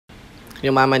ខ្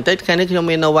ញុំបានមែនទេថ្ងៃនេះខ្ញុំ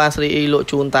មាន Nova Series E លក់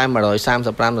ជូនតែ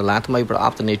$135ថ្មីប្រអ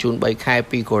ប់ធានាជូន3ខែ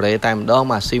ពីកូរ៉េតែម្ដង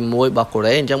មក SIM 1របស់កូ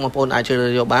រ៉េអញ្ចឹងបងប្អូនអាចជ្រើសរើ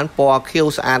សយកបានពណ៌ខៀវ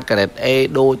ស្អាត Grade A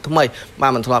ដូចថ្មីបា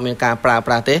ទមិនធ្លាប់មានការប្រើ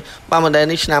ប្រាស់ទេបាទ model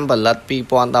នេះឆ្នាំផលិត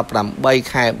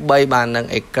2018ខែ3បាទនឹង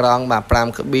អេក្រង់បាទ 5.8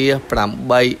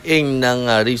 អ៊ីងនិង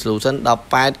resolution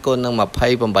 18xនឹង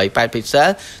28 pixel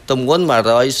ទម្ងន់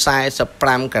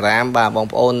145ក្រាមបាទបង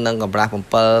ប្អូននឹងកម្រាស់ 7.4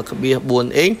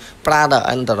 អ៊ីងប្រើដល់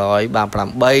Android បាទ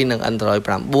8និង Android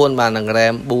 9បាទនឹង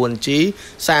RAM 4G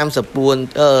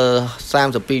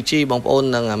 32G បងប្អូន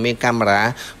នឹងមានកាមេរ៉ា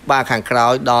បាទខាងក្រោ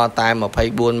យដល់តែ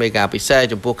24 megapixel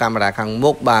ចំពោះកាមេរ៉ាខាង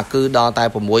មុខបាទគឺដល់តែ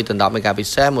6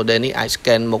 megapixel model នេះអាច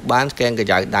scan មុខបាន scan កញ្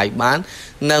ចៅដៃបាន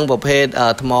និងប្រភេទ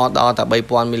ថ្មដល់តែ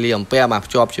3000 mAh បាទ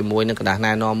ភ្ជាប់ជាមួយនឹងกระดาษ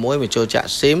ណែនាំមួយបញ្ចូលចាក់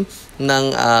SIM និង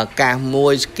កាសមួ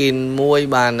យ skin មួយ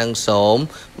បាទនឹងសោម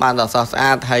បាទដល់ស្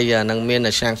អាតហើយនឹងមាន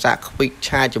ឆ្នាំងសាក quick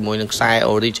charge ជាមួយនឹងខ្សែ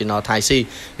original Type C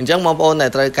អញ្ចឹងបងប្អូនដែល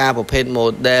ត្រូវការប្រភេទ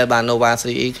model បាទ Nova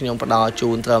Series E ខ្ញុំផ្ដល់ជូ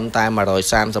នត្រឹមតែ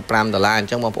$135អញ្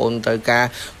ចឹងបងប្អូនត្រូវការ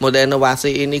model Nova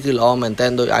Series E នេះគឺល្អមែនទែ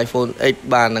នដោយ iPhone X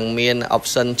បាទនឹងមាន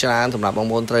option ច្រើនសម្រាប់បង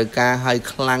ប្អូនត្រូវការហើយ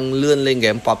ខ្លាំងលឿនលេង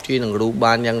game PUBG និងរូប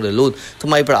បានយ៉ាងរលូនថ្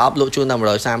មីប្រអប់លក់ជូនតែ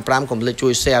$135កុំភ្លេចជួ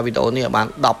យ share វីដេអូនេះឲ្យបាន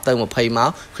10ទៅ20មក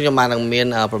ខ្ញុំបាននឹងមាន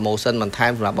promotion បន្ថែ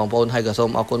មសម្រាប់បងប្អូនហើយក៏សូម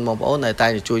អរគុណបងប្អូនដែលតែ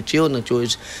ជួយជាវនិងជួយ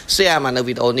share មកនៅ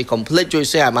វីដេអូនេះកុំភ្លេចជួយ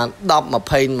share បាន10 20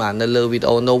មកនៅលើវីដេ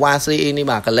អូ Nova Series E នេះ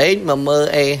បាទកលេចមកមើល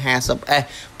A50s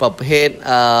ប្រភេទ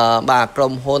បាទក្រុ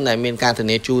មហ៊ុនដែលមានការធា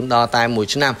នាជូនដល់តែ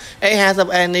1ឆ្នាំ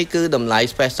A50s នេះគឺតម្លៃ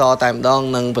special តែម្ដង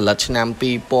នឹងផលិតឆ្នាំ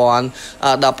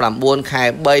2019ខែ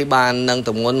3បាននឹងទ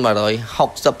ម្ងន់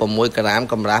166ក្រាម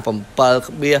កម្រាស់7.7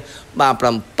 បាទ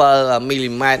7 មី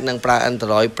លីម៉ែត្រនឹងប្រើ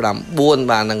Android 9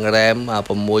បាទនឹង RAM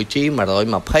 6G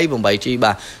 128G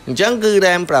បាទអញ្ចឹងគឺ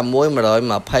RAM 6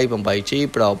 128G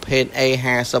ប្រភេទ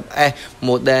A50s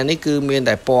model នេះគឺមាន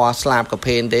តែពណ៌ស្លាបកា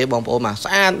ផេនទេបងប្អូនបាទ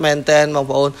ស្អាតមែនតើបង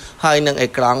ប្អូនហើយនឹងអេ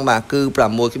ក្រង់បាទគឺ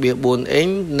 6.4 អ៊ីង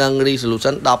និង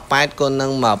resolution 18គុណនឹ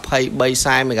ង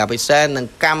23 megapixel និង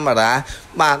កាមេរ៉ា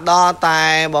បាទដល់តែ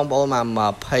បងប្អូនម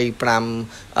ក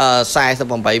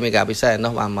48 megapixel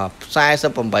នោះបាទ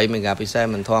48 megapixel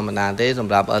មិនធម្មតាទេស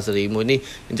ម្រាប់ស៊េរីមួយនេះ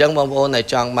អញ្ចឹងបងប្អូនដែល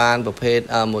ចង់បានប្រភេទ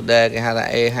model គេហៅថា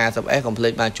A50s កុំភ្លេ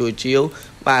ចបាទជួយជាវ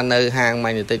បាទនៅហាង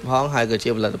Magnetic ផងហើយក៏ជា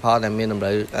ផលិតផលដែលមានតម្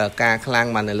រូវការខ្លាំង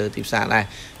បាននៅលើទីផ្សារដែរ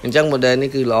អញ្ចឹង model នេះ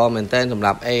គឺល្អមែនទែនសម្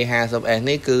រាប់ A50s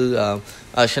នេះគឺ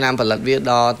ឆ្នាំផលិតវា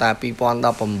ដល់តែ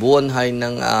2019ហើយនឹ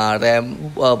ង RAM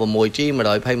 6G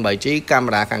 128G កា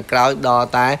មេរ៉ាខាងក្រោយដល់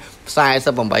តែ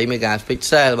48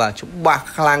 megapixel បាទច្បាស់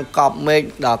ខ្លាំងកប់មេឃ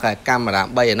ដល់កាមេរ៉ា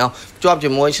3ឯណោះជាប់ជា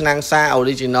មួយឆ្នាំងសាក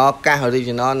original កាស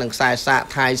original និងខ្សែសាក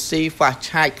Type C fast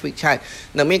charge quick charge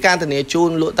នៅមានការធានាជូន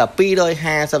លក់តែ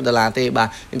$250ទេបាទ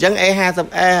អញ្ចឹង A50s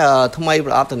ថ្មី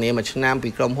ប្រអប់ធានាមួយឆ្នាំពី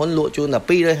ក្រុមហ៊ុនលក់ជូនតែ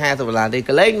$250ទេក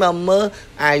លេចមកមើល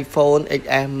iPhone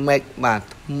XsMax បាទ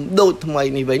ដូចថ្មី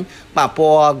នេះវិញបាទព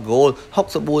ណ៌ gold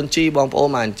 64G បងប្អូន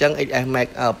មកអញ្ចឹង XsMax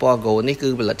ពណ៌ gold នេះគឺ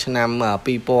ផលិតឆ្នាំ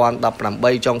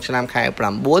2018ចុងឆ្នាំខែ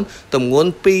9ទម្ងន់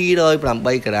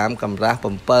208ក្រាមកម្រាស់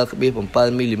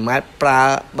 7.7 មីលីម៉ែត្រប្រើ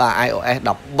បាទ iOS 13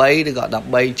ឬក៏ 13.3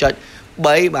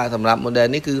 បាទសម្រាប់ model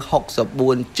នេះគឺ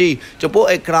 64G ចំពោះ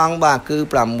អេក្រង់បាទគឺ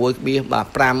 6.5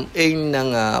 អ៊ីងនិង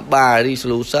បាទ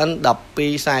resolution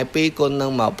 12:42គុណនឹ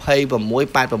ង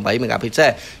26.88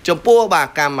 megapixel ចំពោះបាទ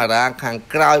កាមេរ៉ាខាង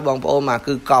ក្រោយបងប្អូនមក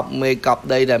គឺកប់មេកប់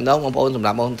ដីតែម្ដងបងប្អូនសម្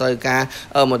រាប់បងត្រូវការ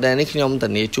model នេះខ្ញុំធា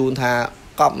នាជូនថា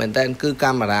កប់មែនតើគឺ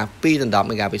កាមេរ៉ា2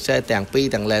 megapixel ទាំងពីរ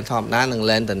ទាំង lens ធម្មតានិង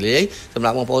lens ទន្លាយសម្រា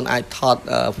ប់បងប្អូនអាចថត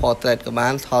portrait ក៏បា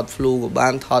នថត flu ក៏បា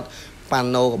នថតប៉ា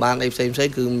ណូក៏បានអីផ្សេង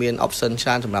គឺមាន option ច្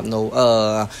រើនសម្រាប់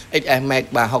XsMax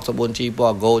បាទ 64G ព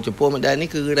ណ៌ gold ចំពោះ model នេះ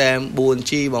គឺ RAM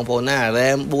 4G បងប្អូនណា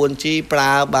RAM 4G ប្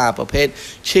រើបាទប្រភេទ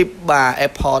chip បាទ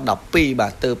Apple 12បា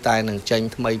ទទើបតែនឹងចេញ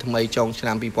ថ្មីចុងឆ្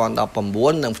នាំ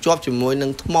2019នឹងភ្ជាប់ជាមួយនឹ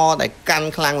ងថ្មដែលកាន់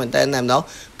ខ្លាំងមែនតើតែម្ដង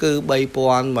គឺ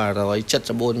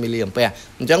3174 mAh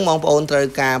អញ្ចឹងបងប្អូនត្រូវ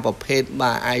ការប្រភេទ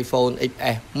បាទ iPhone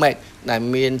XsMax ដែល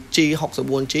មាន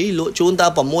G64G លក់ជូនតើ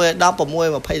$620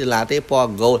ទេពណ៌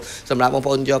gold សម្រាប់បង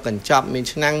ប្អូនយកកញ្ចប់មាន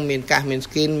ឆ្នាំងមានកាសមាន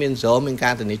skin មានzoom មានកា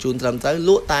រធានាជូនត្រឹមត្រូវល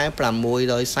ក់តែ$640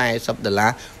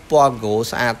ពណ៌ gold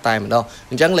ស្អាតតែម្ដង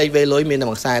អញ្ចឹងលេខវេលុយមានតែ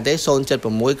មួយខ្សែទេ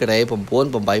076ក្រេ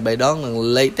983ដងនិង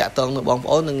លេខតាក់ទងទៅបងប្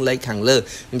អូននិងលេខខាងលើ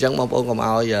អញ្ចឹងបងប្អូនកុំ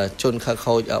ឲ្យជនខិល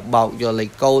ខូចបោកយកលេខ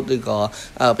កូដឬក៏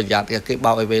ប្រយ័ត្នគេ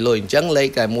បោកឲ្យវេលុយអញ្ចឹងលេខ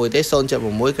តែមួយទេ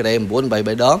076ក្រេ983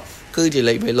ដងគឺជា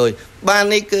លេខវេលុយបាទ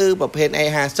នេះគឺប្រភេទ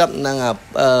A50 និង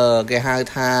គេហៅ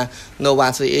ថា Nova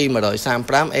Series E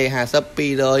 135 A50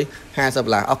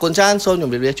 $250អរគុណច្រើនសូមជ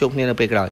ម្រាបលាជួបគ្នានៅពេលក្រោយ